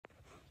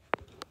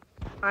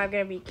I'm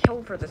going to be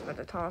killed for this by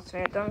the Thomas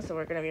Phantom, so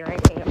we're going to be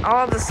ranking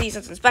all the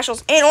seasons and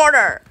specials in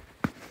order.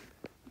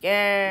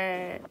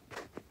 Yeah.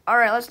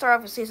 Alright, let's start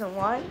off with Season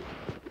 1.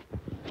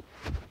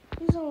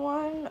 Season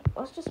 1,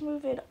 let's just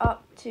move it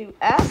up to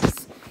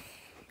S.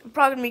 I'm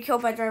probably going to be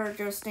killed by Driver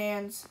Joe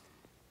Stands.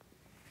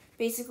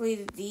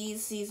 Basically,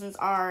 these seasons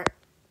are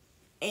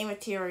a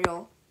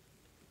material.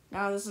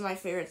 Now, this is my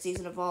favorite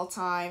season of all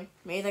time.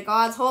 May the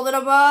gods hold it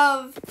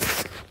above!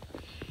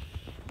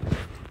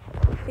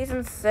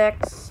 Season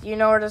 6, you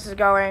know where this is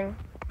going.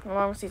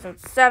 Along with Season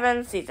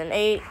 7, Season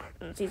 8,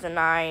 and Season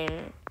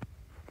 9,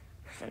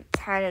 Season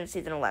 10, and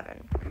Season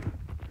 11.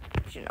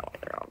 You know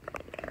they're all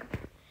going there.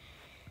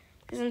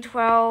 Season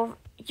 12,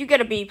 you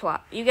get a B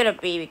plot. You get a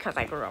B because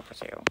I grew up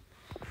with you.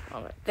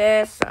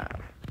 This,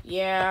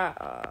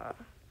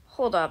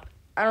 hold up.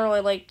 I don't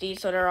really like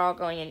these, so they're all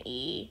going in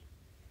E.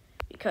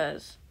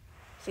 Because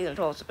Season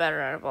 12 is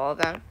better out of all of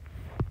them.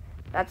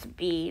 That's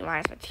B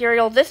minus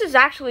material. This is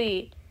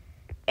actually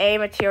A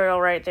material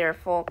right there,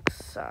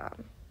 folks.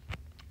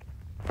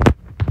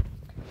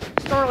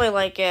 Don't really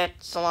like it,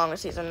 so long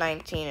as Season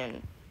 19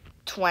 and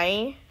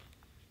 20.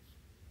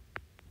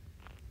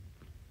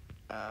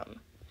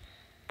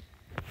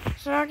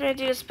 So now we're going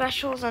to do the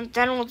specials, and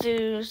then we'll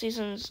do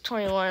Seasons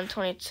 21 and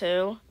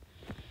 22.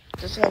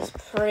 This one's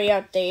pretty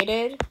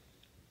outdated.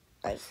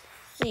 I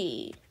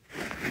see.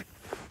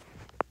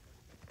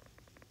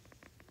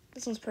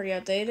 This one's pretty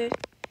outdated.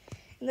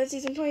 And then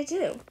Season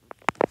 22.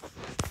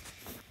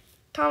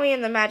 Tommy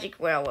and the Magic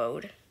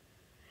Railroad.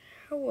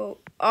 Hello.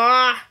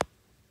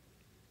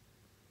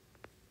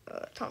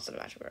 Thompson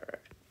Magic Railroad.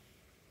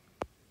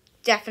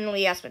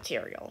 Definitely S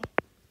material.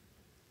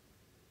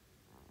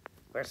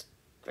 Where's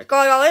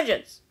calling all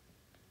engines?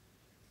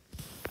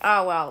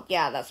 Oh, well,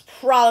 yeah, that's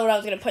probably what I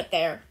was going to put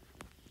there.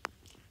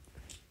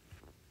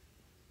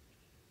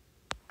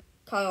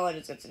 Calling all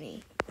engines gets an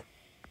E.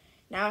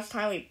 Now it's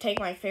time we take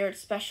my favorite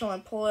special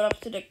and pull it up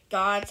to the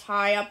gods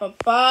high up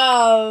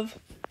above.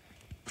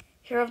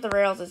 Hero of the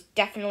Rails is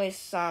definitely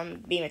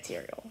some B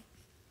material.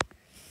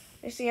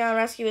 Mission on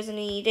Rescue is an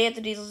E. Day at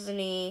the Diesels is an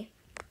E.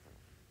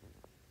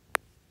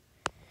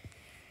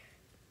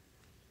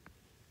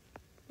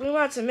 Move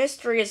on to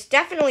Mystery is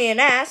definitely an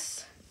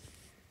S.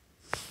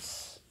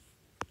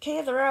 King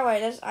of the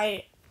Railway,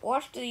 I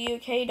watched the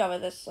UK dub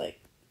of this,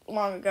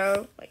 long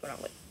ago. When I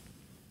was,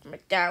 my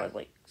dad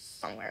was,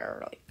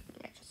 somewhere,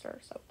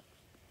 Manchester, so.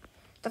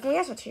 Definitely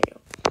S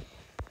material.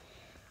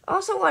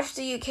 Also watched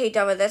the UK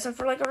dub of this, and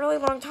for, a really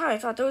long time, I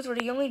thought those were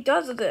the only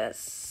dubs of this.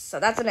 So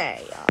that's an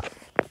A.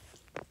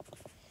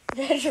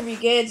 Adventure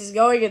Begins is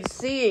going in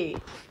C.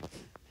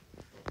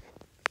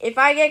 If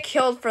I get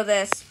killed for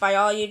this by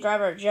all you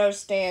Driver Joe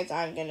stands,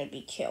 I'm gonna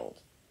be killed.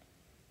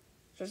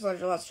 Just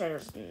like Let's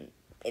Traders,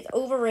 it's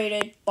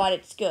overrated, but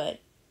it's good.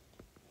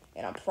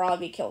 And I'll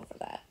probably be killed for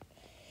that.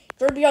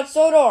 Journey Beyond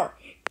Sodor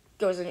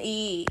goes in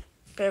E.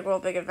 Big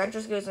World Big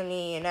Adventures goes in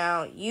E. And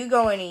now you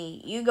go in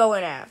E. You go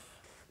in F.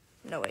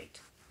 No,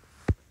 wait.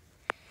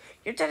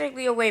 You're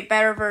technically a way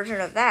better version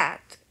of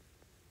that.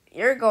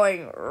 You're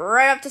going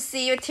right up to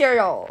C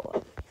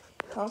material.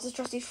 Thomas's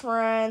Trusty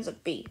Friends, a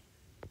B.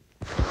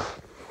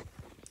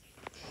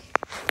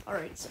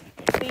 Alright, so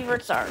my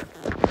favorites are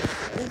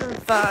Season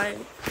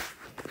 5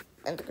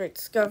 and The Great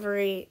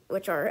Discovery,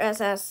 which are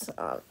SS,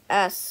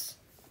 S.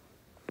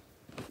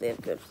 They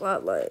have good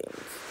plot lines.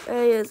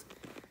 A is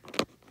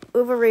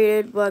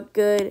overrated but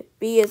good.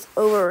 B is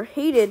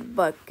overhated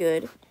but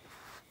good.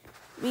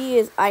 B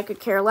is I could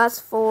care less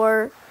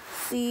for.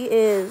 C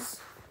is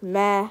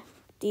meh.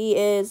 D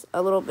is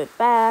a little bit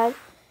bad.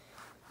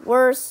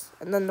 Worse,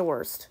 and then the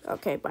worst.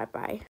 Okay, bye-bye.